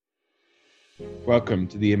Welcome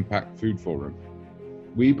to the Impact Food Forum.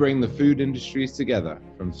 We bring the food industries together,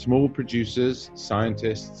 from small producers,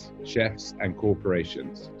 scientists, chefs, and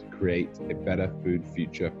corporations, to create a better food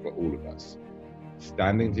future for all of us.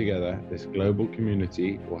 Standing together, this global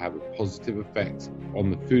community will have a positive effect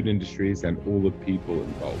on the food industries and all the people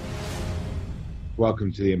involved.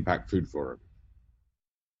 Welcome to the Impact Food Forum.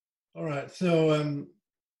 All right, so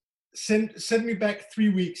send me back 3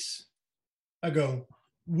 weeks ago.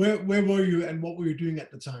 Where were you and what were you doing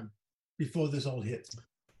at the time before this all hit?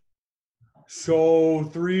 So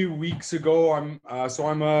 3 weeks ago, I'm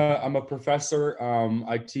a professor.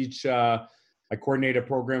 I teach. I coordinate a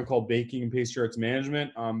program called Baking and Pastry Arts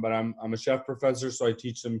Management. But I'm a chef professor, so I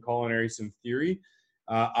teach some culinary, some theory.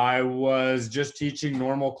 I was just teaching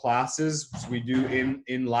normal classes. So we do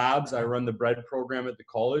in labs. I run the bread program at the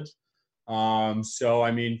college. So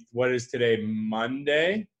I mean, what is today?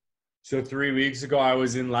 Monday. So 3 weeks ago, I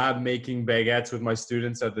was in lab making baguettes with my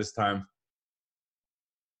students at this time.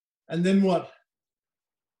 And then what?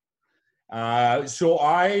 So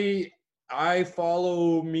I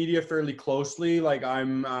follow media fairly closely. Like I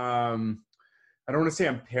don't want to say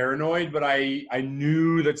I'm paranoid, but I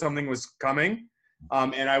knew that something was coming.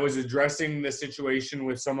 And I was addressing the situation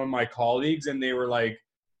with some of my colleagues, and they were like,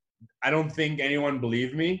 I don't think anyone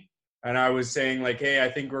believed me. And I was saying like, hey, I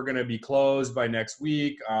think we're going to be closed by next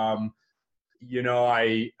week. And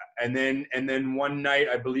then one night,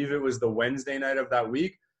 I believe it was the Wednesday night of that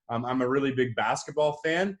week. I'm a really big basketball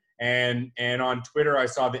fan. And on Twitter, I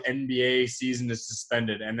saw the NBA season is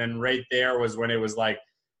suspended. And then right there was when it was like,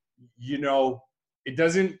 it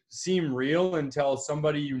doesn't seem real until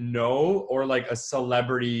somebody or like a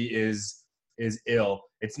celebrity is ill.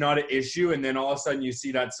 It's not an issue. And then all of a sudden you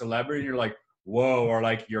see that celebrity and you're like, whoa, or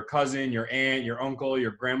like your cousin, your aunt, your uncle,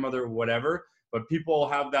 your grandmother, whatever. But people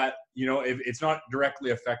have that, if it's not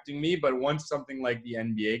directly affecting me, but once something like the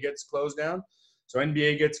NBA gets closed down, so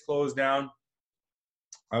NBA gets closed down,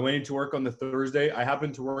 I went into work on the Thursday. I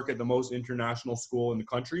happen to work at the most international school in the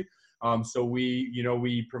country. So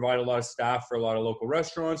we provide a lot of staff for a lot of local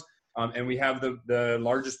restaurants, and we have the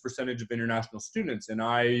largest percentage of international students. And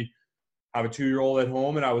I have a 2-year-old at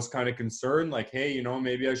home, and I was kind of concerned, like, hey,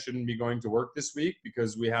 maybe I shouldn't be going to work this week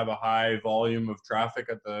because we have a high volume of traffic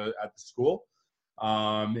at the school.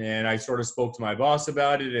 And I sort of spoke to my boss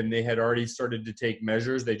about it, and they had already started to take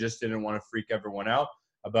measures. They just didn't want to freak everyone out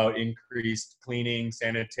about increased cleaning,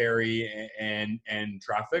 sanitary, and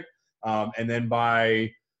traffic. And then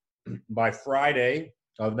by Friday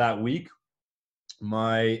of that week,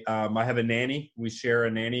 I have a nanny. We share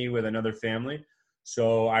a nanny with another family.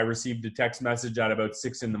 So I received a text message at about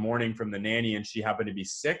 6 a.m. from the nanny, and she happened to be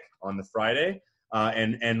sick on the Friday.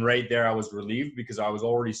 And right there, I was relieved because I was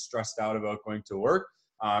already stressed out about going to work.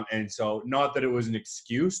 And so not that it was an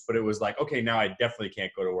excuse, but it was like, okay, now I definitely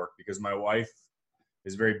can't go to work because my wife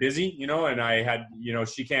is very busy, and I had,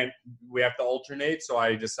 we have to alternate. So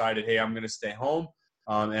I decided, hey, I'm going to stay home.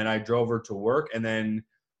 And I drove her to work, and then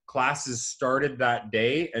classes started that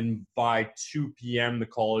day. And by 2 p.m., the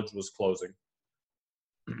college was closing.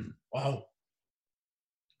 Wow.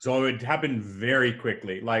 So it happened very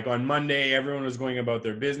quickly. Like on Monday, everyone was going about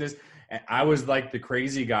their business. And I was like the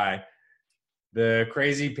crazy guy, the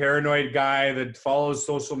crazy paranoid guy that follows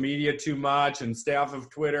social media too much and stay off of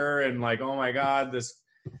Twitter and like, oh my God, this.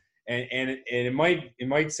 And it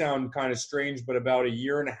might sound kind of strange, but about 1.5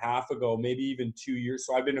 years ago, maybe even 2 years.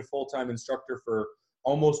 So I've been a full-time instructor for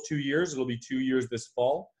almost 2 years. It'll be 2 years this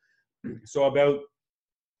fall. So about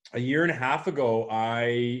 1.5 years ago,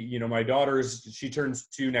 my she turns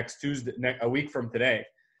 2 next Tuesday, a week from today.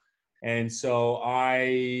 And so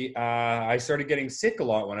I started getting sick a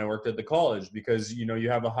lot when I worked at the college because, you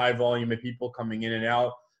have a high volume of people coming in and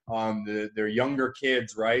out. They're younger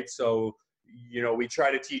kids, right? So, we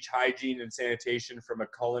try to teach hygiene and sanitation from a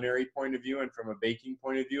culinary point of view and from a baking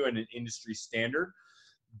point of view and an industry standard.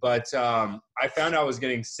 But I found I was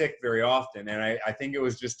getting sick very often, and I think it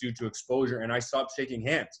was just due to exposure, and I stopped shaking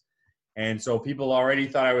hands. And so people already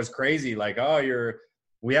thought I was crazy, like, oh,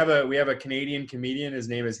 we have a Canadian comedian, his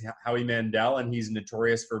name is Howie Mandel, and he's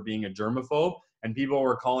notorious for being a germaphobe. And people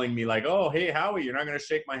were calling me like, oh, hey, Howie, you're not going to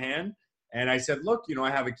shake my hand? And I said, look, I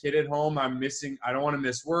have a kid at home. I don't want to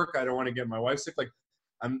miss work. I don't want to get my wife sick. Like,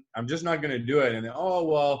 I'm just not going to do it. And then, oh,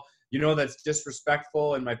 well, that's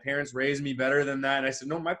disrespectful, and my parents raised me better than that. And I said,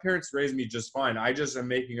 no, my parents raised me just fine. I just am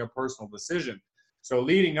making a personal decision. So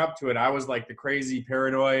leading up to it, I was like the crazy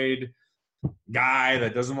paranoid guy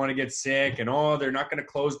that doesn't want to get sick, and they're not going to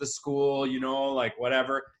close the school, like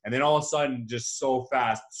whatever. And then all of a sudden, just so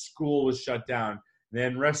fast, school was shut down.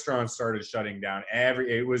 Then restaurants started shutting down.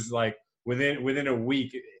 It was like within a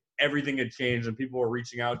week, everything had changed and people were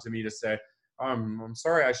reaching out to me to say, I'm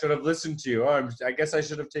sorry, I should have listened to you. I guess I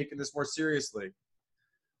should have taken this more seriously.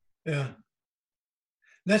 Yeah.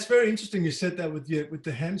 That's very interesting. You said that with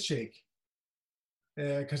the handshake,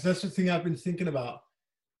 because that's the thing I've been thinking about.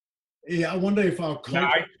 Yeah, I wonder if our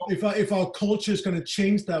culture, if our culture is going to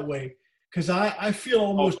change that way. Because I feel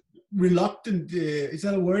almost reluctant. Is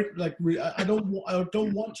that a word? Like I don't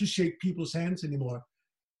want to shake people's hands anymore.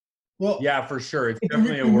 Well, yeah, for sure. It's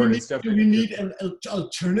definitely a word. Do we need an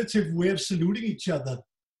alternative way of saluting each other?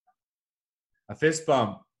 A fist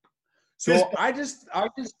bump. So I just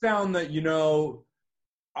found that, you know,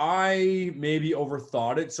 I maybe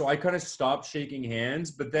overthought it. So I kind of stopped shaking hands,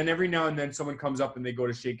 but then every now and then someone comes up and they go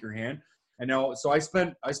to shake your hand. And now, so I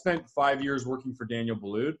spent 5 years working for Daniel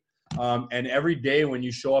Boulud. And every day when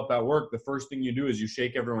you show up at work, the first thing you do is you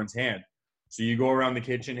shake everyone's hand. So you go around the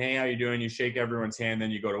kitchen, hey, how you doing? You shake everyone's hand,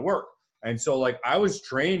 then you go to work. And so like I was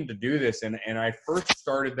trained to do this. And I first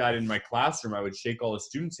started that in my classroom. I would shake all the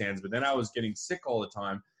students' hands, but then I was getting sick all the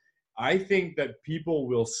time. I think that people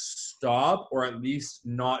will stop or at least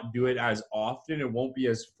not do it as often. It won't be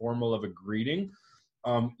as formal of a greeting.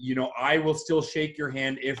 You know, I will still shake your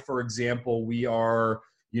hand if, for example, we are,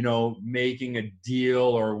 you know, making a deal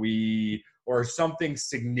or something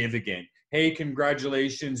significant. Hey,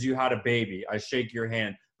 congratulations, you had a baby. I shake your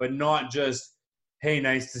hand, but not just, hey,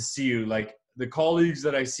 nice to see you. Like the colleagues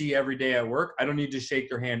that I see every day at work, I don't need to shake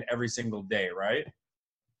their hand every single day, right?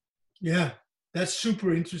 Yeah, that's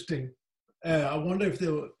super interesting. I wonder if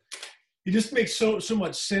it just makes so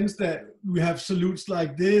much sense that we have salutes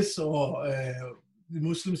like this, or the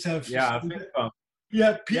Muslims have.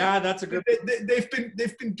 Yeah, yeah, that's a good.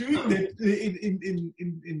 They've been doing it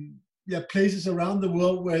in places around the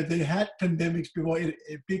world where they had pandemics before,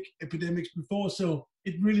 big epidemics before. So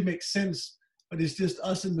it really makes sense. But it's just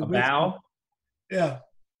us in the bow. Yeah.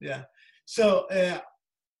 So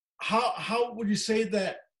how would you say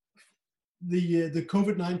that the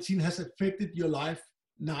COVID-19 has affected your life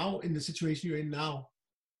now in the situation you're in now?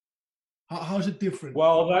 How is it different?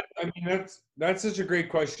 Well, that's such a great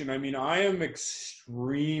question. I mean, I am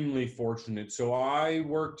extremely fortunate. So I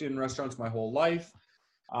worked in restaurants my whole life.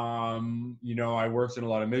 You know, I worked in a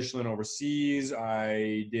lot of Michelin overseas.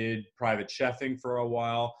 I did private chefing for a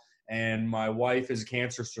while. And my wife is a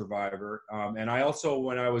cancer survivor. And I also,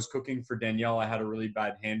 when I was cooking for Danielle, I had a really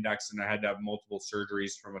bad hand accident. I had to have multiple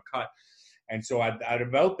surgeries from a cut. And so at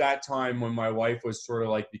about that time when my wife was sort of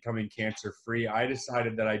like becoming cancer free, I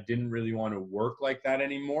decided that I didn't really want to work like that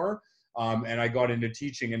anymore. And I got into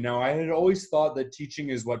teaching. And now I had always thought that teaching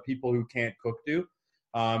is what people who can't cook do.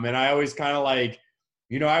 And I always kind of like,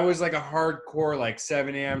 you know, I was like a hardcore, like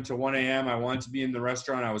 7 a.m. to 1 a.m. I wanted to be in the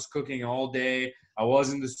restaurant. I was cooking all day. I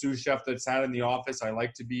wasn't the sous chef that sat in the office. I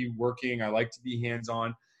like to be working. I like to be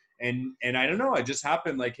hands-on. And I don't know, it just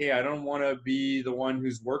happened like, hey, I don't want to be the one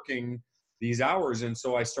who's working these hours. And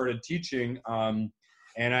so I started teaching. And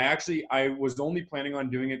I was only planning on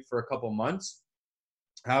doing it for a couple months,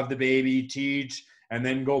 have the baby, teach, and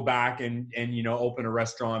then go back and you know, open a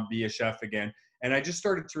restaurant, be a chef again. And I just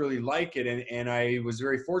started to really like it. And I was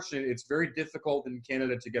very fortunate. It's very difficult in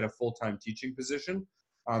Canada to get a full-time teaching position.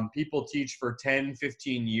 People teach for 10,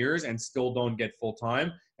 15 years and still don't get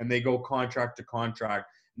full-time, and they go contract to contract.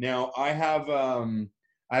 Now I have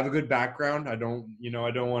a good background. I don't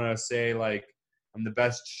want to say like I'm the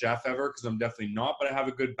best chef ever, because I'm definitely not, but I have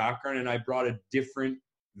a good background, and I brought a different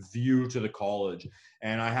view to the college,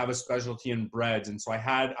 and I have a specialty in breads. And so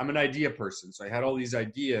I'm an idea person. So I had all these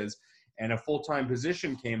ideas, and a full-time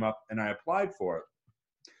position came up and I applied for it.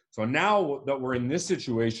 So now that we're in this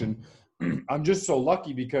situation, I'm just so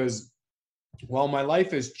lucky because while my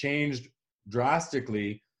life has changed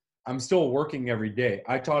drastically, I'm still working every day.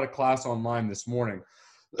 I taught a class online this morning.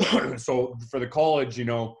 So for the college, you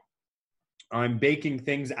know, I'm baking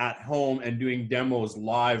things at home and doing demos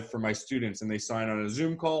live for my students, and they sign on a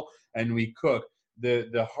Zoom call and we cook.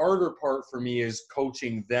 The harder part for me is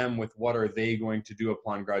coaching them with what are they going to do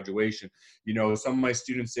upon graduation. You know, some of my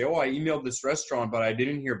students say, oh, I emailed this restaurant, but I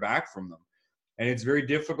didn't hear back from them. And it's very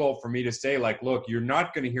difficult for me to say, like, look, you're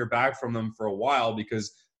not going to hear back from them for a while,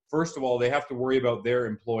 because first of all, they have to worry about their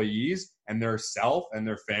employees and their self and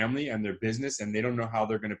their family and their business, and they don't know how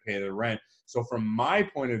they're going to pay their rent. So from my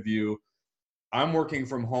point of view, I'm working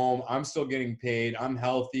from home. I'm still getting paid. I'm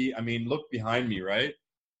healthy. I mean, look behind me, right?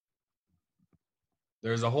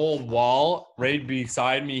 There's a whole wall right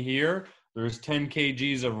beside me here. There's 10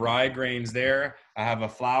 kgs of rye grains there. I have a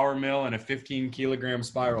flour mill and a 15 kilogram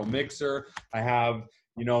spiral mixer. I have,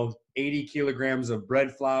 80 kilograms of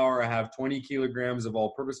bread flour. I have 20 kilograms of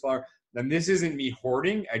all-purpose flour. And this isn't me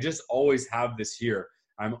hoarding. I just always have this here.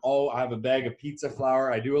 I have a bag of pizza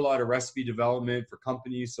flour. I do a lot of recipe development for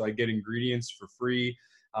companies, so I get ingredients for free.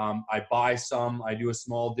 I buy some. I do a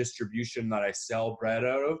small distribution that I sell bread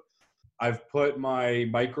out of. I've put my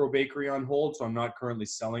micro bakery on hold, so I'm not currently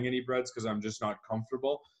selling any breads because I'm just not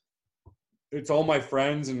comfortable. It's all my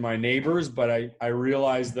friends and my neighbors, but I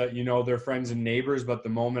realize that, you know, they're friends and neighbors, but the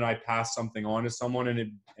moment I pass something on to someone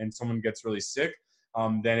and someone gets really sick,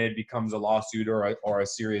 then it becomes a lawsuit or a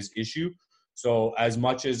serious issue. So as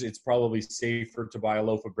much as it's probably safer to buy a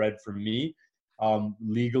loaf of bread from me,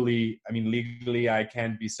 legally I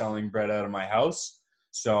can't be selling bread out of my house.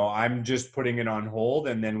 So I'm just putting it on hold,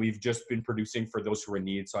 and then we've just been producing for those who are in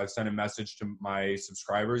need. So I've sent a message to my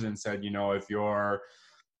subscribers and said, you know, if you're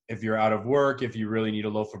out of work, if you really need a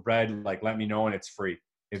loaf of bread, like, let me know, and it's free.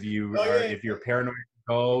 If you're paranoid,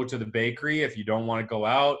 go to the bakery. If you don't want to go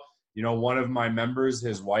out, you know, one of my members,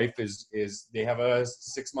 his wife they have a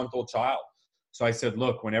 6-month-old child. So I said,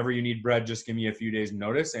 look, whenever you need bread, just give me a few days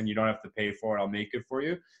notice and you don't have to pay for it. I'll make it for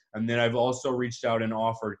you. And then I've also reached out and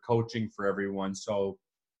offered coaching for everyone. So,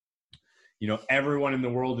 you know, everyone in the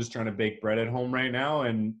world is trying to bake bread at home right now.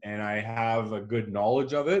 And I have a good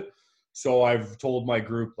knowledge of it. So I've told my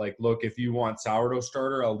group, like, look, if you want sourdough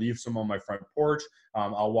starter, I'll leave some on my front porch.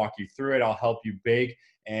 I'll walk you through it. I'll help you bake.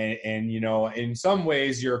 And, you know, in some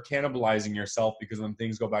ways you're cannibalizing yourself, because when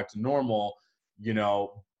things go back to normal, you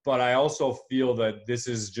know, but I also feel that this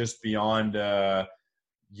is just beyond,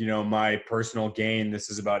 you know, my personal gain. This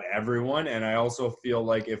is about everyone. And I also feel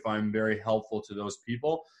like if I'm very helpful to those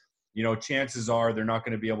people, you know, chances are they're not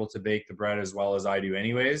going to be able to bake the bread as well as I do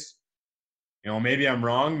anyways. You know, maybe I'm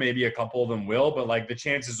wrong. Maybe a couple of them will, but like the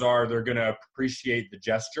chances are they're going to appreciate the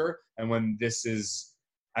gesture. And when this is,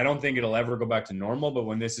 I don't think it'll ever go back to normal, but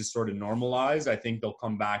when this is sort of normalized, I think they'll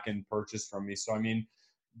come back and purchase from me. So, I mean,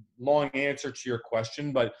 long answer to your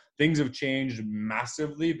question, but things have changed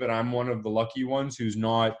massively, but I'm one of the lucky ones who's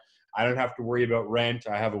not, I don't have to worry about rent.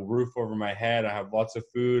 I have a roof over my head. I have lots of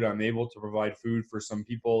food. I'm able to provide food for some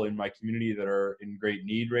people in my community that are in great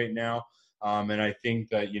need right now. And I think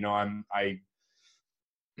that, you know, I'm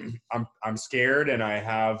scared and I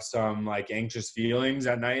have some like anxious feelings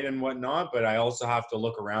at night and whatnot, but I also have to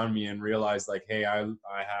look around me and realize like, hey, I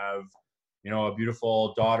have, you know, a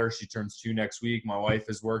beautiful daughter. She turns 2 next week. My wife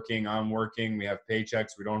is working. I'm working. We have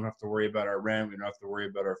paychecks. We don't have to worry about our rent. We don't have to worry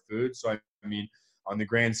about our food. So, I mean, on the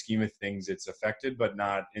grand scheme of things, it's affected, but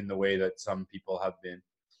not in the way that some people have been.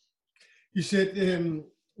 You said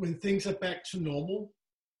when things are back to normal,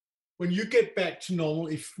 when you get back to normal,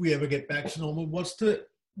 if we ever get back to normal, what's the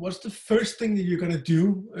first thing that you're going to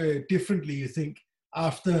do differently, you think,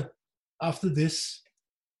 after this?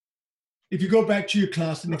 If you go back to your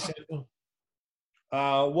class, an example.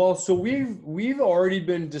 Well, so we've already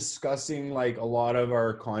been discussing like a lot of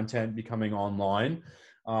our content becoming online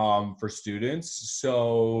for students.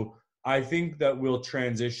 So I think that we'll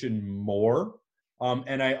transition more.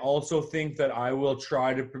 And I also think that I will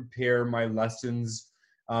try to prepare my lessons.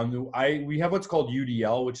 We have what's called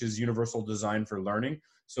UDL, which is Universal Design for Learning.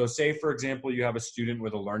 So say, for example, you have a student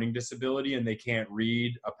with a learning disability and they can't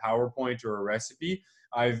read a PowerPoint or a recipe.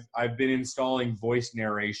 I've been installing voice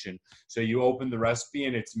narration. So you open the recipe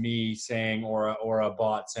and it's me saying, or a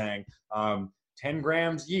bot saying, 10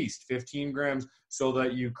 grams yeast, 15 grams, so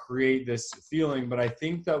that you create this feeling. But I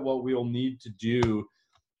think that what we'll need to do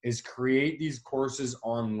is create these courses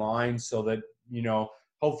online so that, you know,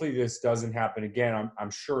 hopefully this doesn't happen again.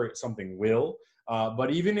 I'm sure something will.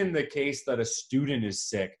 But even in the case that a student is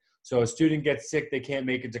sick, so a student gets sick, they can't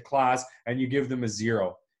make it to class, and you give them a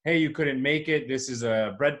 0. Hey, you couldn't make it. This is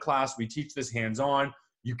a bread class. We teach this hands-on.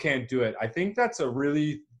 You can't do it. I think that's a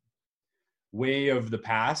really way of the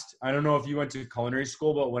past. I don't know if you went to culinary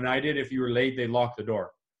school, but when I did, if you were late, they locked the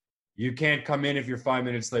door. You can't come in if you're 5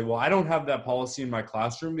 minutes late. Well, I don't have that policy in my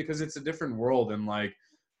classroom because it's a different world. And like,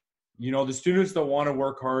 you know, the students that want to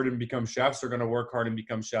work hard and become chefs are going to work hard and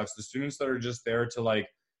become chefs. The students that are just there to like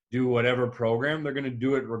do whatever program, they're going to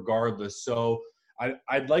do it regardless. So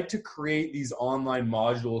I'd like to create these online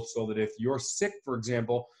modules so that if you're sick, for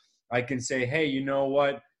example, I can say, hey, you know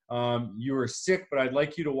what? You were sick, but I'd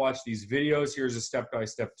like you to watch these videos. Here's a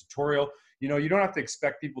step-by-step tutorial. You know, you don't have to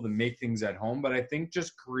expect people to make things at home, but I think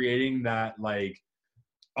just creating that like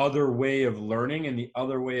other way of learning and the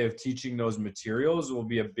other way of teaching those materials will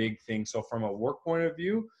be a big thing. So from a work point of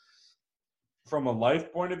view, from a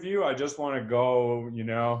life point of view, I just want to go, you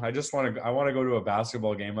know, I want to go to a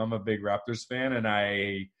basketball game. I'm a big Raptors fan and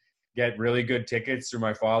I get really good tickets through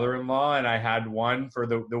my father-in-law. And I had one for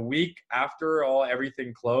the week after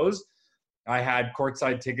everything closed. I had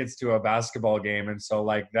courtside tickets to a basketball game. And so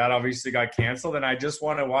like that obviously got canceled and I just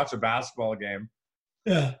want to watch a basketball game.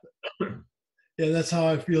 Yeah. Yeah, that's how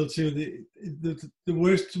I feel too. The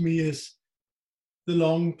worst to me is the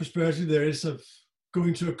long prosperity there is of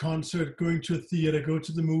going to a concert, going to a theater, go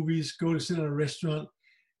to the movies, go to sit at a restaurant.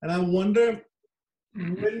 And I wonder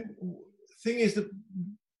when, thing is that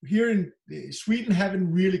here in Sweden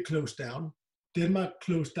haven't really closed down. Denmark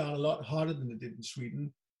closed down a lot harder than it did in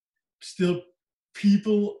Sweden. Still,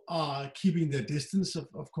 people are keeping their distance,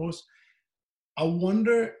 of course. I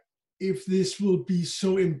wonder if this will be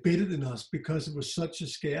so embedded in us because it was such a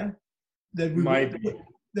scare that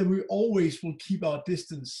we always will keep our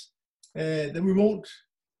distance, that we won't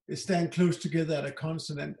stand close together at a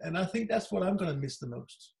concert. And I think that's what I'm going to miss the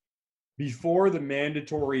most. Before the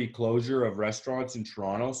mandatory closure of restaurants in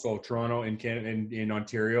Toronto, so Toronto and Canada and in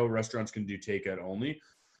Ontario, restaurants can do takeout only.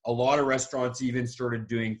 A lot of restaurants even started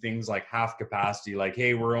doing things like half capacity, like,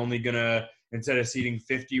 hey, we're only gonna, instead of seating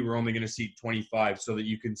 50, we're only gonna seat 25 so that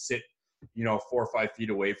you can sit, 4 or 5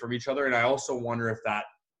 feet away from each other. And I also wonder if that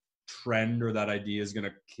trend or that idea is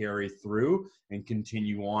gonna carry through and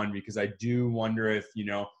continue on, because I do wonder if,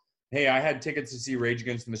 hey, I had tickets to see Rage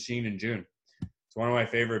Against the Machine in June. It's one of my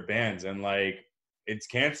favorite bands, and it's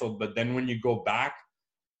canceled. But then when you go back,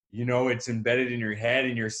 it's embedded in your head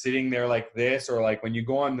and you're sitting there like this, or like when you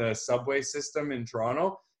go on the subway system in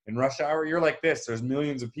Toronto in rush hour, you're like this. There's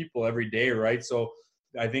millions of people every day, right? So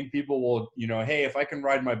I think people will, hey, if I can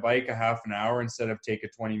ride my bike a half an hour instead of take a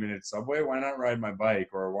 20-minute subway, why not ride my bike?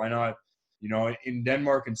 Or why not, in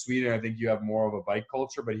Denmark and Sweden, I think you have more of a bike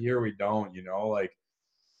culture, but here we don't,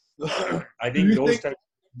 I think those types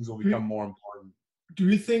of things will become more important. Do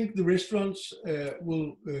you think the restaurants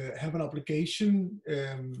will have an obligation,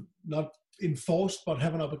 not enforced, but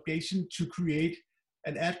have an obligation to create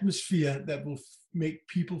an atmosphere that will make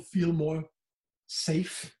people feel more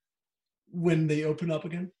safe when they open up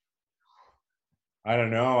again? I don't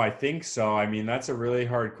know. I think so. I mean, that's a really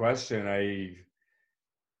hard question.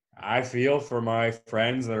 I feel for my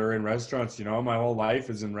friends that are in restaurants. My whole life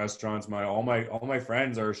is in restaurants. All my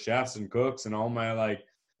friends are chefs and cooks, and all my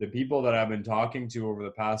the people that I've been talking to over the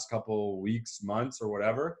past couple weeks, months, or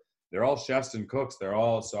whatever, they're all chefs and cooks. They're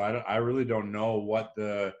all, so I really don't know what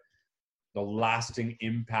the lasting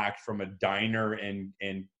impact from a diner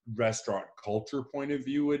and restaurant culture point of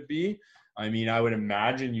view would be. I mean, I would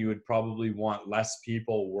imagine you would probably want less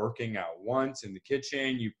people working at once in the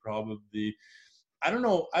kitchen. You probably, I don't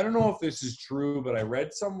know if this is true, but I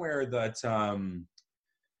read somewhere that,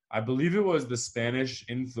 I believe it was the Spanish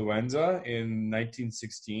influenza in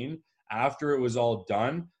 1916. After it was all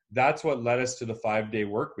done, that's what led us to the 5-day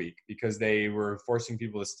work week, because they were forcing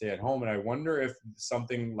people to stay at home. And I wonder if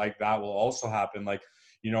something like that will also happen.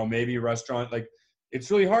 Maybe restaurant,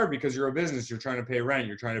 it's really hard because you're a business, you're trying to pay rent,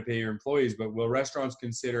 you're trying to pay your employees, but will restaurants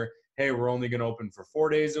consider, hey, we're only going to open for 4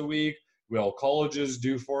 days a week? Will colleges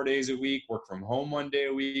do 4 days a week, work from home 1 day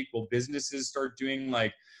a week? Will businesses start doing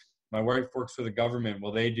my wife works for the government.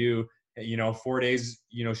 Will they do, 4 days?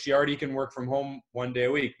 She already can work from home 1 day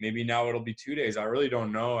a week. Maybe now it'll be 2 days. I really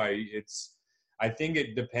don't know. I think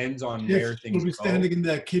it depends on where things will be standing in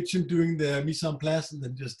their kitchen doing the mise en place and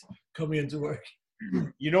then just coming into work.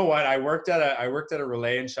 You know what? I worked at a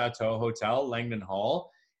Relais and Chateau hotel, Langdon Hall,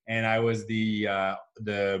 and I was the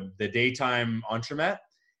daytime entremet.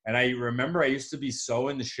 And I remember I used to be so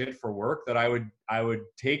in the shit for work that I would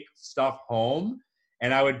take stuff home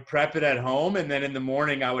and I would prep it at home. And then in the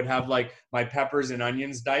morning I would have my peppers and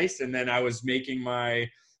onions diced. And then I was making my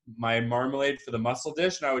marmalade for the mussel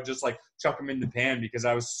dish. And I would just chuck them in the pan because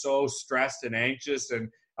I was so stressed and anxious. And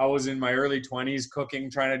I was in my early 20s cooking,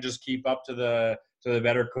 trying to just keep up to the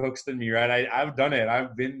better cooks than me, right? I've done it.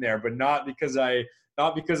 I've been there, but not because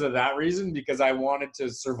of that reason, because I wanted to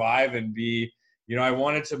survive and be, I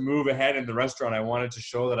wanted to move ahead in the restaurant. I wanted to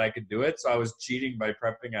show that I could do it. So I was cheating by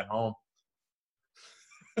prepping at home.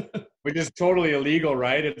 Which is totally illegal,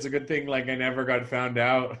 right? It's a good thing I never got found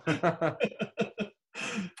out.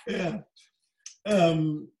 Yeah.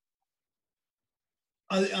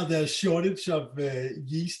 Are there a shortage of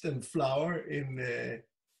yeast and flour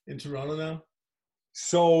in Toronto now?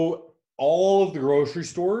 So all of the grocery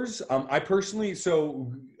stores, I personally,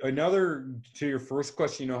 so another to your first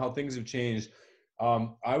question, how things have changed.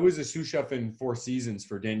 I was a sous chef in Four Seasons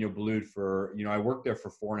for Daniel Boulud for, I worked there for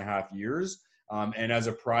 4.5 years. And as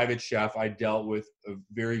a private chef, I dealt with a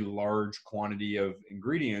very large quantity of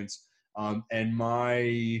ingredients. And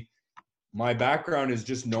my background is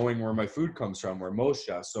just knowing where my food comes from, where most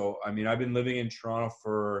chefs. So, I mean, I've been living in Toronto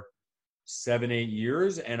for 7-8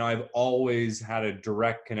 years, and I've always had a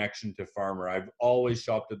direct connection to farmer. I've always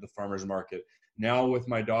shopped at the farmer's market. Now with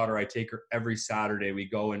my daughter, I take her every Saturday. We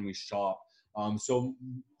go and we shop. So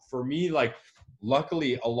for me,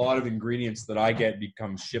 luckily, a lot of ingredients that I get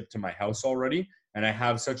become shipped to my house already. And I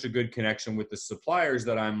have such a good connection with the suppliers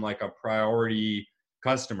that I'm like a priority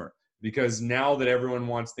customer, because now that everyone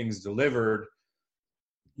wants things delivered,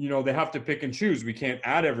 you know, they have to pick and choose. We can't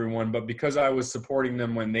add everyone, but because I was supporting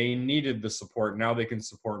them when they needed the support, now they can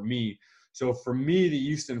support me. So for me, the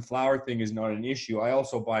yeast and flour thing is not an issue. I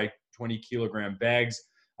also buy 20 kilogram bags.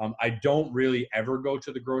 I don't really ever go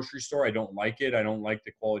to the grocery store. I don't like it. I don't like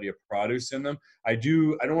the quality of produce in them. I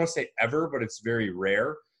don't want to say ever, but it's very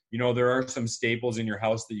rare. You know, there are some staples in your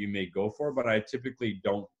house that you may go for, but I typically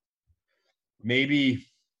don't. Maybe,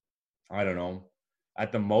 I don't know,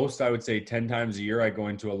 at the most, I would say 10 times a year, I go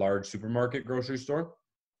into a large supermarket grocery store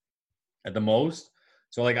at the most.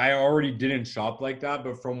 So like I already didn't shop like that,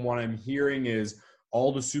 but from what I'm hearing is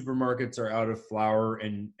all the supermarkets are out of flour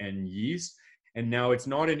and yeast. And now it's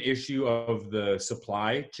not an issue of the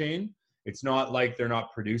supply chain. It's not like they're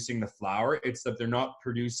not producing the flour. It's that they're not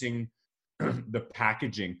producing the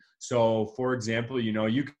packaging. So for example, you know,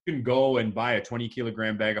 you can go and buy a 20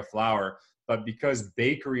 kilogram bag of flour, but because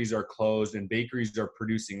bakeries are closed and bakeries are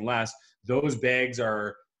producing less, those bags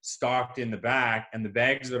are stocked in the back, and the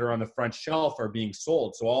bags that are on the front shelf are being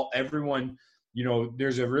sold. So everyone, you know,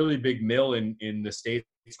 there's a really big mill in the States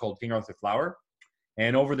called King Arthur Flour.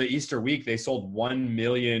 And over the Easter week, they sold 1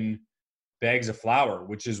 million bags of flour,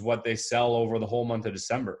 which is what they sell over the whole month of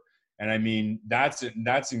December. And I mean, that's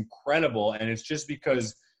incredible. And it's just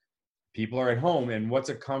because people are at home. And what's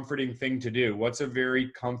a comforting thing to do? What's a very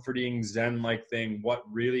comforting Zen-like thing? What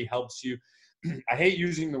really helps you? I hate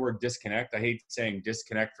using the word disconnect. I hate saying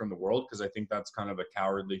disconnect from the world, because I think that's kind of a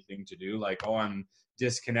cowardly thing to do. Like, oh, I'm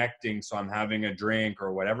disconnecting, so I'm having a drink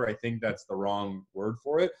or whatever. I think that's the wrong word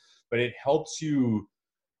for it. But it helps you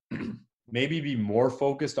maybe be more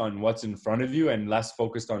focused on what's in front of you and less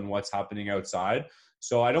focused on what's happening outside.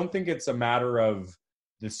 So I don't think it's a matter of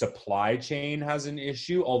the supply chain has an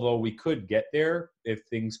issue, although we could get there if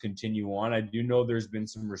things continue on. I do know there's been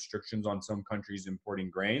some restrictions on some countries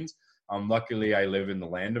importing grains. Luckily, I live in the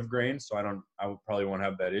land of grains, so I probably won't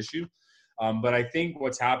have that issue. But I think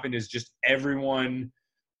what's happened is just everyone,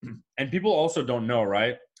 and people also don't know,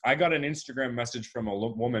 right? I got an Instagram message from a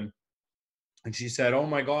woman, and she said, "Oh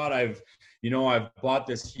my God, I've bought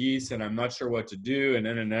this yeast and I'm not sure what to do."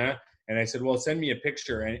 And I said, "Well, send me a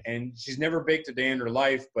picture." And she's never baked a day in her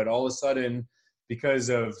life, but all of a sudden, because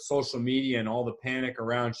of social media and all the panic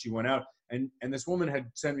around, she went out and this woman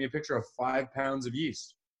had sent me a picture of 5 pounds of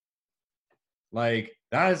yeast. Like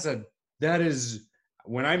that is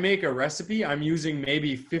when I make a recipe, I'm using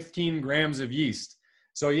maybe 15 grams of yeast.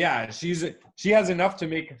 So yeah, she has enough to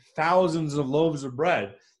make thousands of loaves of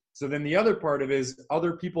bread. So then the other part of it is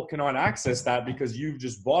other people cannot access that because you've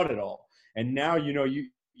just bought it all. And now, you know,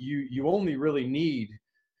 you only really need,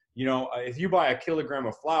 you know, if you buy a kilogram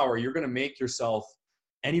of flour, you're going to make yourself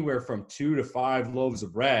anywhere from 2 to 5 loaves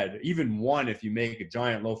of bread, even one if you make a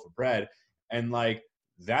giant loaf of bread. And like,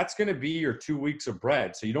 that's going to be your 2 weeks of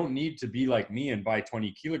bread. So you don't need to be like me and buy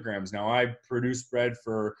 20 kilograms. Now I produce bread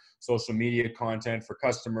for social media content, for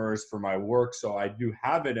customers, for my work. So I do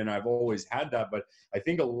have it and I've always had that. But I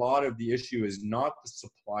think a lot of the issue is not the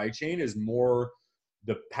supply chain, is more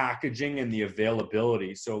the packaging and the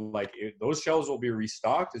availability. So like those shelves will be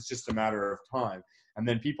restocked. It's just a matter of time. And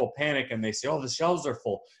then people panic and they say, oh, the shelves are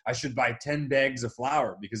full. I should buy 10 bags of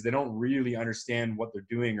flour, because they don't really understand what they're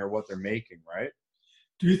doing or what they're making, right?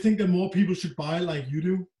 Do you think that more people should buy like you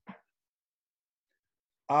do?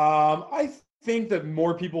 I think that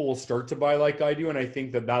more people will start to buy like I do, and I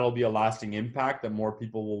think that that'll be a lasting impact, that more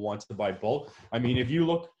people will want to buy bulk. I mean, if you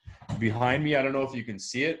look behind me, I don't know if you can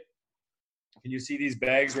see it. Can you see these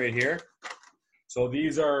bags right here? So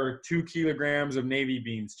these are 2 kilograms of navy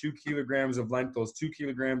beans, 2 kilograms of lentils, 2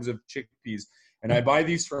 kilograms of chickpeas. And I buy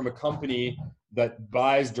these from a company that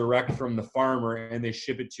buys direct from the farmer and they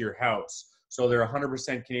ship it to your house. So they're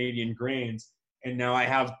 100% Canadian grains. And now I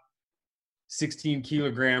have 16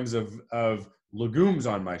 kilograms of legumes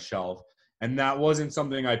on my shelf. And that wasn't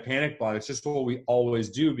something I panicked bought. It's just what we always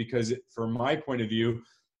do, because from my point of view,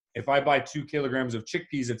 if I buy 2 kilograms of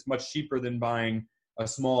chickpeas, it's much cheaper than buying a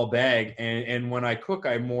small bag. And when I cook,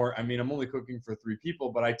 I'm only cooking for 3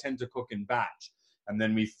 people, but I tend to cook in batch. And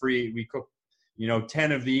then we cook,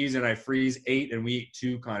 10 of these and I freeze 8 and we eat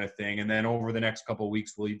 2 kind of thing. And then over the next couple of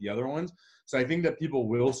weeks, we'll eat the other ones. So I think that people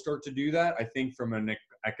will start to do that. I think from an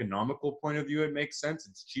economical point of view, it makes sense.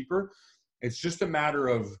 It's cheaper. It's just a matter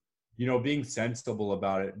of, being sensible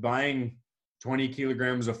about it. Buying 20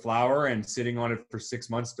 kilograms of flour and sitting on it for 6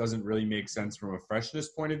 months doesn't really make sense from a freshness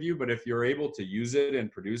point of view. But if you're able to use it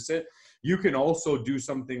and produce it, you can also do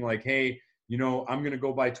something like, hey, you know, I'm going to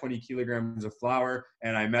go buy 20 kilograms of flour,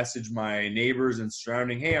 and I message my neighbors and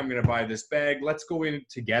surrounding, hey, I'm going to buy this bag. Let's go in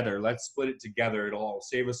together. Let's split it together. It'll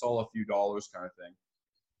save us all a few dollars, kind of thing.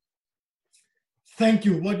 Thank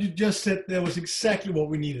you. What you just said there was exactly what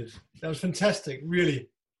we needed. That was fantastic. Really,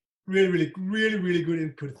 really good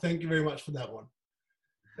input. Thank you very much for that one.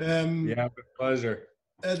 Yeah, pleasure.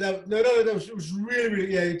 That was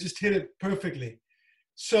really, yeah, you just hit it perfectly.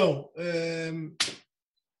 So,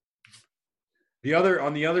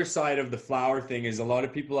 on the other side of the flour thing is a lot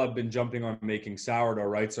of people have been jumping on making sourdough,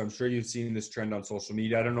 right? So I'm sure you've seen this trend on social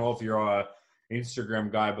media. I don't know if you're a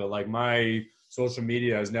Instagram guy, but like my social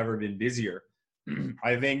media has never been busier.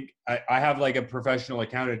 I think I have like a professional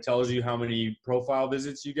account. It tells you how many profile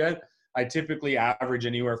visits you get. I typically average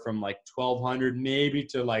anywhere from like 1,200 maybe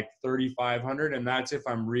to like 3,500. And that's if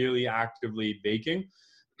I'm really actively baking.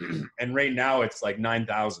 And right now it's like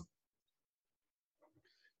 9,000.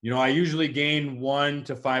 You know, I usually gain 100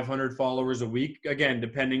 to 500 followers a week, again,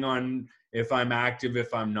 depending on if I'm active,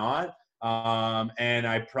 if I'm not. And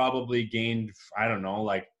I probably gained, I don't know,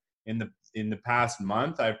 like in the past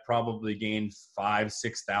month, I've probably gained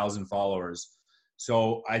 5,000-6,000 followers.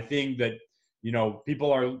 So I think that, you know,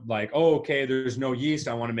 people are like, oh, okay, there's no yeast,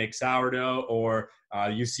 I want to make sourdough, or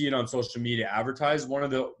you see it on social media advertised. One of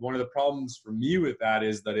the problems for me with that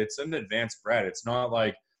is that it's an advanced bread. It's not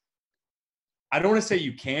like, I don't want to say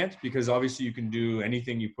you can't, because obviously you can do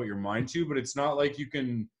anything you put your mind to, but it's not like you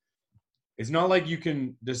can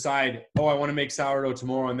decide, oh, I want to make sourdough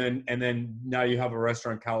tomorrow, and then now you have a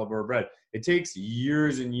restaurant caliber bread. It takes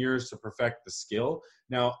years and years to perfect the skill.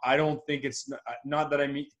 Now, I don't think it's not that I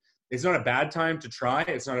mean, it's not a bad time to try.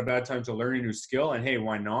 It's not a bad time to learn a new skill, and hey,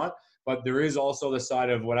 why not? But there is also the side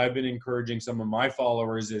of what I've been encouraging some of my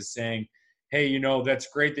followers is saying, hey, you know, that's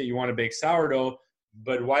great that you want to bake sourdough,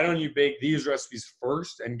 but why don't you bake these recipes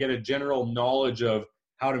first and get a general knowledge of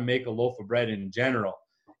how to make a loaf of bread in general?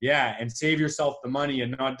 Yeah, and save yourself the money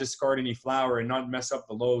and not discard any flour and not mess up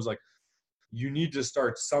the loaves. Like, you need to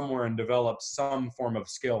start somewhere and develop some form of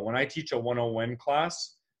skill. When I teach a 101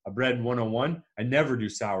 class, a bread 101, I never do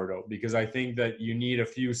sourdough, because I think that you need a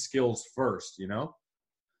few skills first, you know?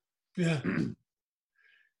 Yeah.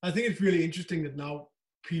 I think it's really interesting that now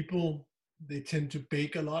people, they tend to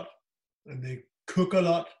bake a lot and they cook a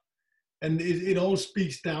lot, and it all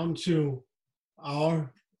speaks down to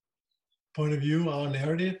our point of view, our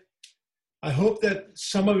narrative. I hope that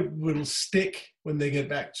some of it will stick when they get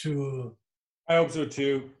back to. I hope so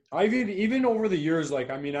too. I've even over the years, like,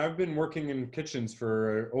 I mean, I've been working in kitchens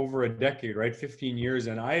for over a decade, right? 15 years.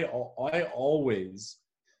 And I always,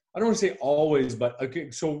 I don't want to say always, but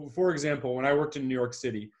okay. So for example, when I worked in New York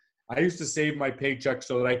City, I used to save my paycheck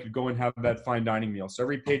so that I could go and have that fine dining meal. So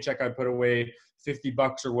every paycheck I put away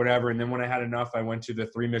 $50 or whatever. And then when I had enough, I went to the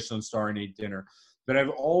 3 Michelin star and ate dinner. But I've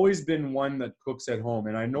always been one that cooks at home.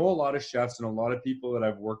 And I know a lot of chefs and a lot of people that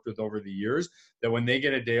I've worked with over the years that when they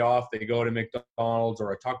get a day off, they go to McDonald's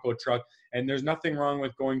or a taco truck. And there's nothing wrong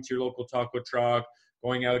with going to your local taco truck,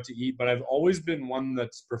 going out to eat. But I've always been one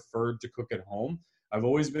that's preferred to cook at home. I've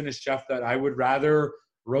always been a chef that I would rather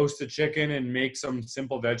roast a chicken and make some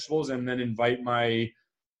simple vegetables and then invite my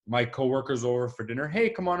coworkers over for dinner.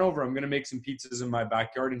 Hey, come on over. I'm going to make some pizzas in my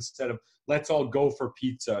backyard, instead of let's all go for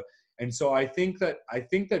pizza. And so I think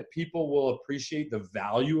that people will appreciate the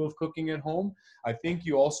value of cooking at home. I think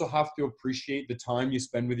you also have to appreciate the time you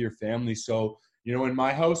spend with your family. So, you know, in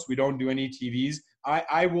my house, we don't do any TVs.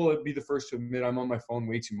 I will be the first to admit I'm on my phone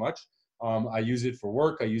way too much. I use it for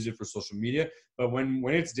work. I use it for social media. But when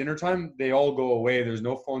it's dinner time, they all go away. There's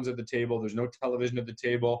no phones at the table. There's no television at the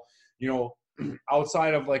table. You know,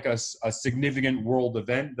 outside of like a significant world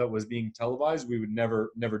event that was being televised, we would never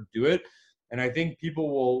do it. And I think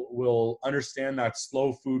people will understand that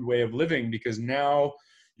slow food way of living, because now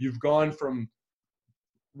you've gone from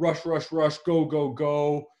rush,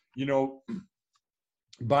 go, you know,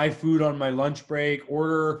 buy food on my lunch break,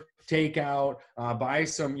 order takeout, buy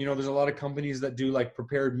some, you know, there's a lot of companies that do like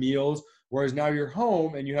prepared meals, whereas now you're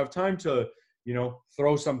home and you have time to, you know,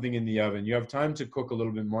 throw something in the oven. You have time to cook a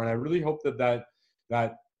little bit more. And I really hope that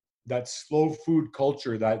slow food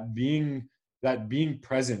culture, that being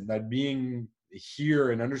present, that being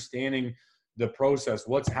here and understanding the process,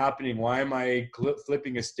 what's happening, why am I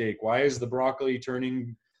flipping a steak, why is the broccoli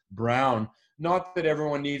turning brown? Not that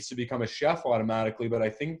everyone needs to become a chef automatically, but I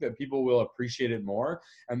think that people will appreciate it more.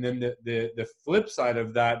 And then the flip side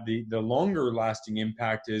of that, the longer lasting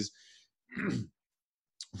impact is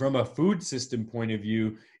from a food system point of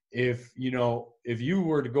view. If you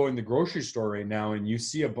were to go in the grocery store right now and you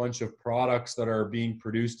see a bunch of products that are being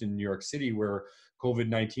produced in New York City where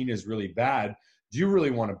COVID-19 is really bad, do you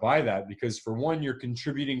really want to buy that? Because for one, you're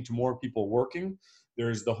contributing to more people working.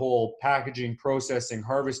 There's the whole packaging, processing,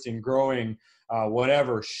 harvesting, growing,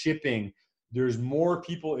 whatever, shipping. There's more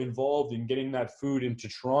people involved in getting that food into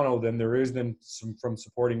Toronto than there is from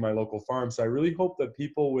supporting my local farm. So I really hope that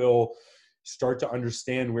people will start to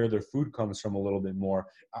understand where their food comes from a little bit more.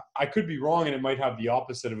 I could be wrong, and it might have the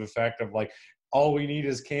opposite of effect of like, all we need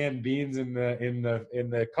is canned beans in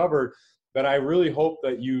the cupboard. But I really hope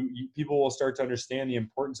that people will start to understand the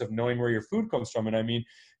importance of knowing where your food comes from. And I mean,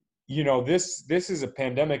 this is a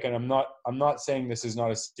pandemic, and I'm not saying this is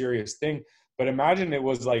not a serious thing, but imagine it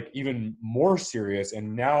was like even more serious,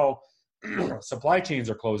 and now supply chains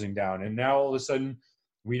are closing down, and now all of a sudden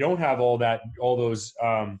we don't have all those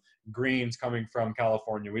greens coming from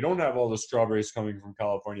California. We don't have all the strawberries coming from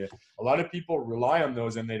California. A lot of people rely on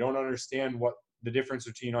those, and they don't understand what the difference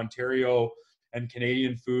between Ontario and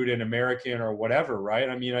Canadian food and American or whatever, right?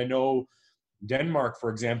 I mean, I know Denmark, for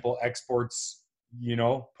example, exports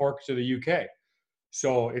pork to the UK.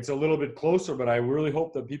 So it's a little bit closer, but I really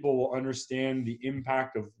hope that people will understand the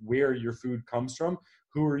impact of where your food comes from,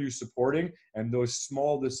 who are you supporting, and those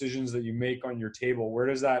small decisions that you make on your table. Where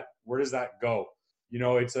does that go?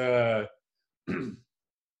 It's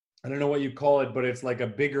I don't know what you call it, but it's like a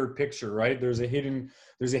bigger picture, right? There's a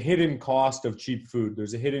hidden cost of cheap food.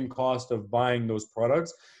 There's a hidden cost of buying those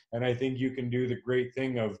products. And I think you can do the great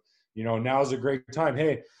thing of, now's a great time.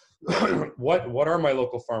 Hey, what are my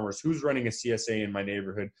local farmers? Who's running a CSA in my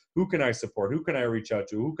neighborhood? Who can I support? Who can I reach out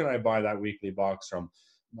to? Who can I buy that weekly box from?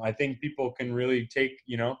 I think people can really take,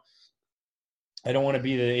 I don't want to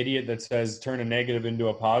be the idiot that says turn a negative into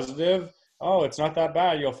a positive. Oh, it's not that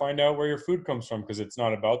bad. You'll find out where your food comes from, because it's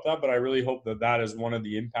not about that. But I really hope that is one of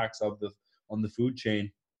the impacts on the food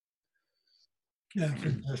chain. Yeah,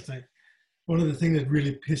 fantastic. One of the things that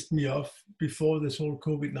really pissed me off before this whole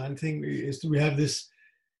COVID-19 thing is we have this.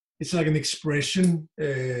 It's like an expression,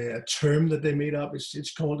 a term that they made up.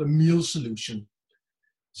 It's called a meal solution.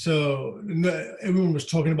 So everyone was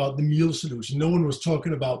talking about the meal solution. No one was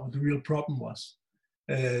talking about what the real problem was.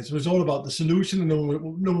 So it was all about the solution, and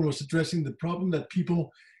no one was addressing the problem, that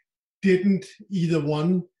people didn't either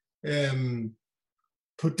one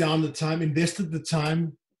put down the time, invested the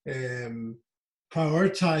time,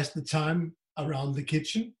 prioritized the time around the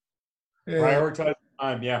kitchen. Prioritize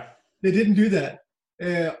time, yeah. They didn't do that.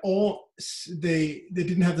 Or they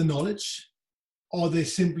didn't have the knowledge, or they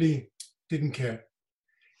simply didn't care.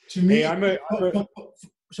 To me,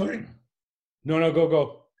 sorry. No,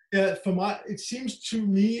 go. Yeah, it seems to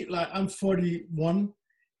me like I'm 41.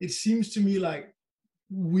 It seems to me like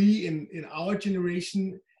we in our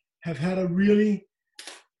generation have had we've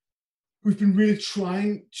been really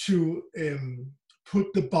trying to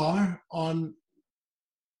put the bar on.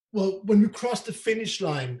 Well, when we cross the finish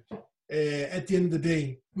line. At the end of the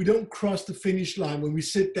day, we don't cross the finish line when we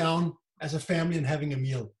sit down as a family and having a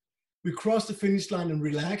meal. We cross the finish line and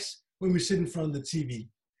relax when we sit in front of the TV.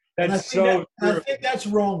 I think that's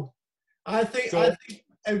wrong. I think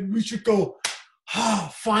we should go,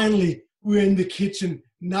 finally, we're in the kitchen.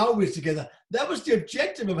 Now we're together. That was the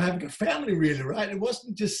objective of having a family, really, right? It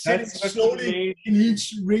wasn't just sitting slowly in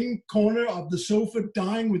each ring corner of the sofa,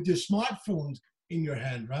 dying with your smartphones in your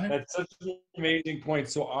hand, right? That's such an amazing point.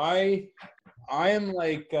 So I am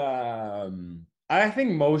like, I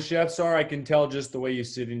think most chefs are. I can tell just the way you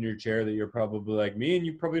sit in your chair that you're probably like me, and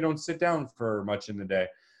you probably don't sit down for much in the day.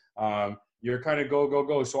 You're kind of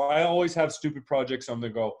go. So I always have stupid projects on the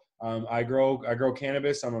go. I grow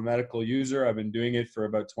cannabis. I'm a medical user. I've been doing it for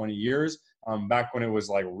about 20 years, back when it was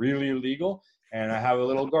like really illegal. And I have a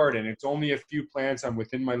little garden. It's only a few plants. I'm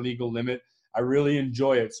within my legal limit. I really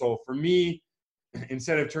enjoy it. So for me,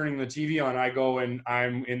 instead of turning the TV on, I go and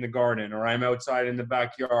I'm in the garden, or I'm outside in the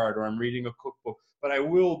backyard, or I'm reading a cookbook. But I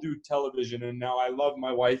will do television. And now I love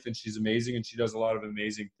my wife, and she's amazing, and she does a lot of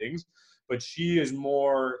amazing things. But she is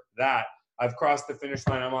more that. I've crossed the finish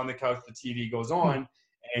line. I'm on the couch. The TV goes on.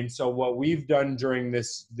 And so what we've done during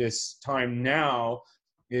this time now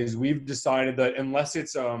is we've decided that unless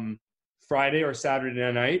it's Friday or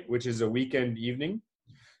Saturday night, which is a weekend evening,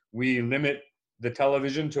 we limit the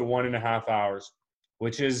television to 1.5 hours,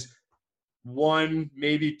 which is 1,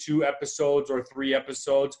 maybe 2 episodes or 3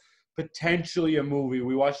 episodes, potentially a movie.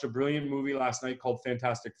 We watched a brilliant movie last night called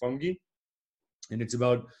Fantastic Fungi, and it's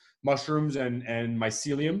about mushrooms and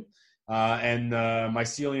mycelium. And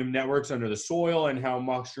mycelium networks under the soil, and how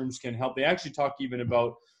mushrooms can help. They actually talk even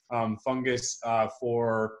about fungus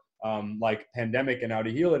for like pandemic and how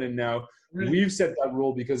to heal it. And now we've set that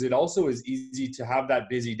rule because it also is easy to have that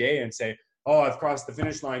busy day and say, oh, I've crossed the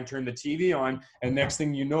finish line, turn the TV on, and next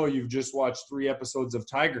thing you know, you've just watched 3 episodes of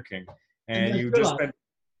Tiger King. and you just spend.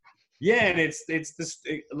 Yeah, and it's this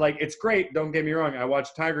like it's great. Don't get me wrong. I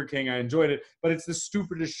watched Tiger King. I enjoyed it, but it's the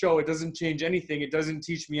stupidest show. It doesn't change anything. It doesn't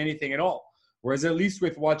teach me anything at all. Whereas at least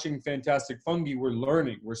with watching Fantastic Fungi, we're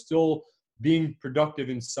learning. We're still being productive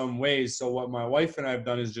in some ways. So what my wife and I have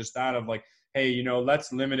done is just that of like, hey, you know,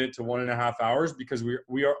 let's limit it to 1.5 hours because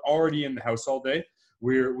we are already in the house all day.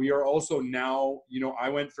 We are also now, you know, I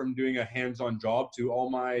went from doing a hands-on job to all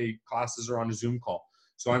my classes are on a Zoom call.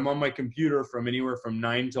 So I'm on my computer from anywhere from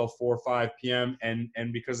 9 till 4 or 5 p.m. And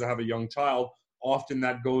because I have a young child, often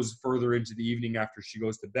that goes further into the evening after she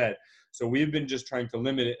goes to bed. So we've been just trying to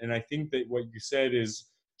limit it. And I think that what you said is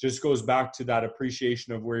just goes back to that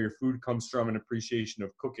appreciation of where your food comes from and appreciation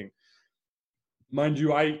of cooking. Mind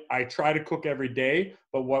you, I try to cook every day,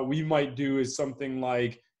 but what we might do is something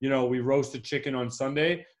like, you know, we roast a chicken on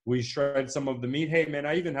Sunday, we shred some of the meat. Hey man,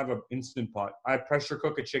 I even have an Instant Pot. I pressure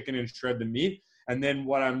cook a chicken and shred the meat. And then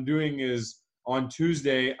what I'm doing is on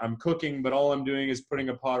Tuesday, I'm cooking, but all I'm doing is putting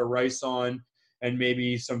a pot of rice on and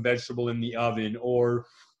maybe some vegetable in the oven. Or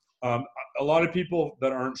a lot of people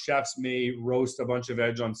that aren't chefs may roast a bunch of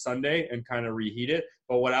veg on Sunday and kind of reheat it.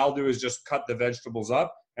 But what I'll do is just cut the vegetables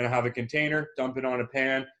up and I have a container, dump it on a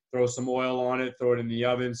pan, throw some oil on it, throw it in the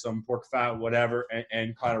oven, some pork fat, whatever,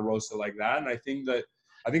 and kind of roast it like that. And I think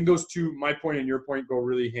those two, my point and your point, go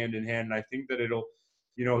really hand in hand. And I think that it'll,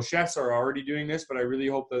 you know, chefs are already doing this, but I really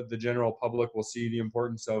hope that the general public will see the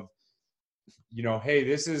importance of, you know, hey,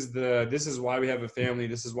 this is why we have a family.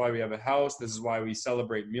 This is why we have a house. This is why we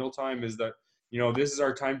celebrate mealtime, is that, you know, this is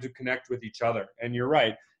our time to connect with each other. And you're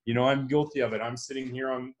right. You know, I'm guilty of it. I'm sitting here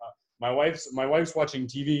on my wife's watching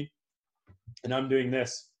TV and I'm doing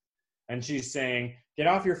this. And she's saying, get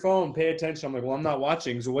off your phone, pay attention. I'm like, well, I'm not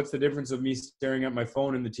watching. So what's the difference of me staring at my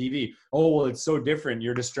phone and the TV? Oh, well, it's so different.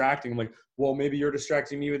 You're distracting. I'm like, well, maybe you're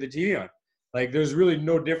distracting me with the TV on. Like, there's really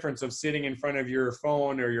no difference of sitting in front of your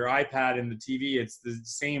phone or your iPad and the TV. It's the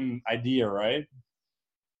same idea, right?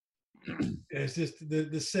 It's just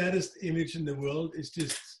the saddest image in the world is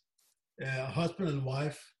just a husband and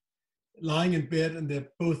wife lying in bed and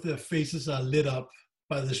both their faces are lit up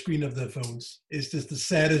by the screen of their phones. It's just the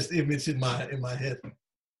saddest image in my head.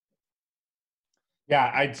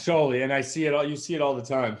 Yeah, I totally, and I see it all. You see it all the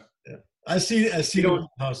time. Yeah, I see it in the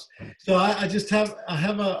house. So I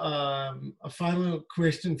have a final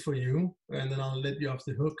question for you, and then I'll let you off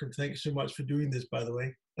the hook. And thank you so much for doing this, by the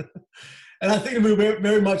way. And I think we're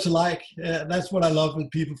very much alike. That's what I love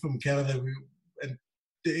with people from Canada.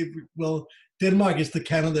 Denmark is the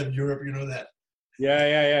Canada of Europe. You know that.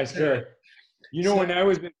 Yeah, sure. You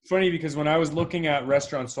know, funny because when I was looking at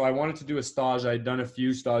restaurants, so I wanted to do a stage. I'd done a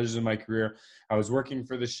few stages in my career. I was working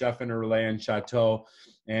for the chef in a Relais and Chateau,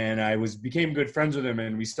 and I became good friends with him,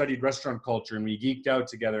 and we studied restaurant culture, and we geeked out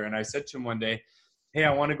together. And I said to him one day, hey,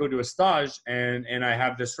 I want to go to a stage, and I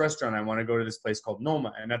have this restaurant. I want to go to this place called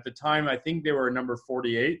Noma. And at the time, I think they were number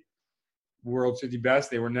 48, World 50 Best.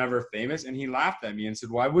 They were never famous. And he laughed at me and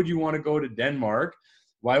said, why would you want to go to Denmark?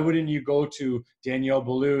 Why wouldn't you go to Daniel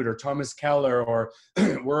Boulud or Thomas Keller, or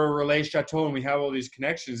we're a Relais Chateau and we have all these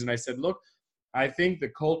connections? And I said, look, I think the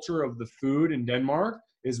culture of the food in Denmark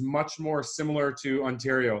is much more similar to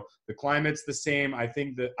Ontario. The climate's the same. I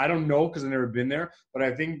think that, I don't know because I've never been there, but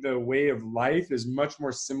I think the way of life is much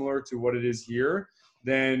more similar to what it is here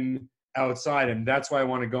than outside. And that's why I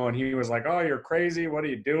want to go. And he was like, oh, you're crazy. What are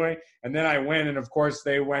you doing? And then I went, and of course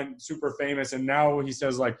they went super famous. And now he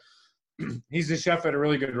says like, he's the chef at a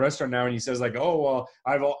really good restaurant now, and he says like, oh,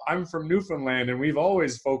 well, I'm from Newfoundland, and we've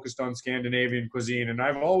always focused on Scandinavian cuisine, and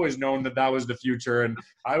I've always known that was the future, and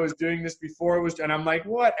I was doing this before it was, and I'm like,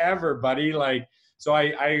 whatever, buddy. Like, so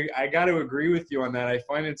I got to agree with you on that. I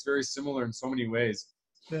find it's very similar in so many ways.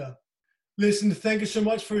 Yeah. Listen, thank you so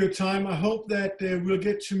much for your time. I hope that we'll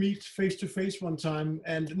get to meet face to face one time,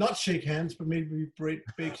 and not shake hands, but maybe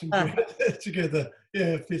bake some bread together.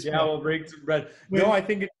 Yeah, we'll break some bread. No, I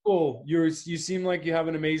think it's cool. You seem like you have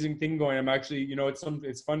an amazing thing going. I'm actually, you know,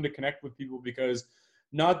 it's fun to connect with people, because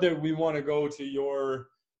not that we want to go to your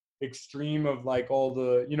extreme of like all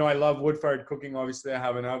the, you know, I love wood-fired cooking. Obviously, I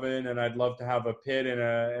have an oven, and I'd love to have a pit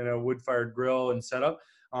and a wood-fired grill and setup.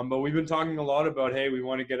 But we've been talking a lot about, hey, we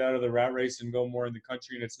want to get out of the rat race and go more in the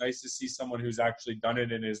country. And it's nice to see someone who's actually done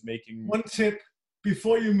it and is making. One tip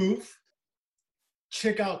before you move,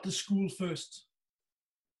 check out the school first.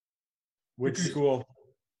 Which school?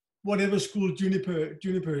 Whatever school Juniper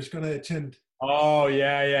is going to attend. Oh,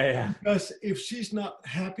 yeah. Because if she's not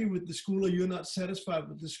happy with the school, or you're not satisfied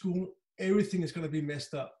with the school, everything is going to be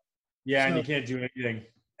messed up. Yeah, and you can't do anything.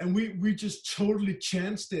 And we just totally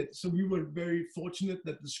chanced it. So we were very fortunate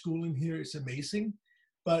that the schooling here is amazing.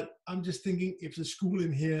 But I'm just thinking if the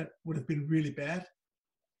schooling here would have been really bad,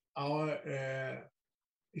 our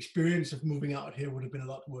experience of moving out here would have been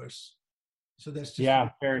a lot worse. So that's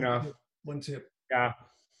just fair enough. One tip. Yeah.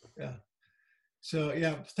 So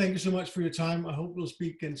thank you so much for your time. I hope we'll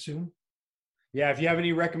speak again soon. Yeah, if you have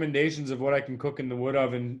any recommendations of what I can cook in the wood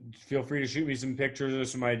oven, feel free to shoot me some pictures or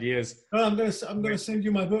some ideas. Oh, I'm gonna send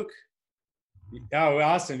you my book. Oh,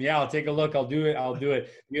 awesome! Yeah, I'll take a look. I'll do it.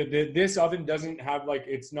 You know, this oven doesn't have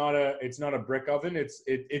it's not a brick oven.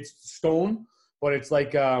 It's stone, but it's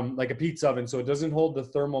like a pizza oven, so it doesn't hold the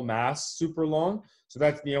thermal mass super long. So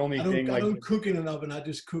that's the only thing. I don't cook in an oven. I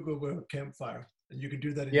just cook over a campfire, and you can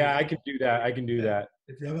do that. I can do that. I can do that.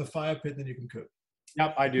 If you have a fire pit, then you can cook.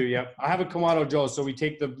 Yep, I do. Yep, I have a Kamado Joe, so we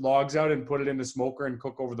take the logs out and put it in the smoker and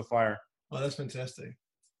cook over the fire. Oh, that's fantastic.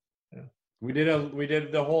 Yeah. We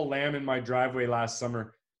did the whole lamb in my driveway last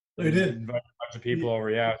summer. Oh, you did? Invited a bunch of people over.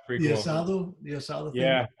 Yeah, it's pretty cool. The asado thing?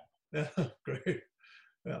 Yeah. Yeah, great.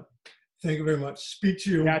 Yeah. Thank you very much. Speak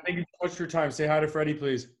to you. Yeah, thank you so much for your time. Say hi to Freddie,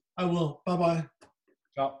 please. I will. Bye-bye.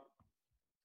 Ciao.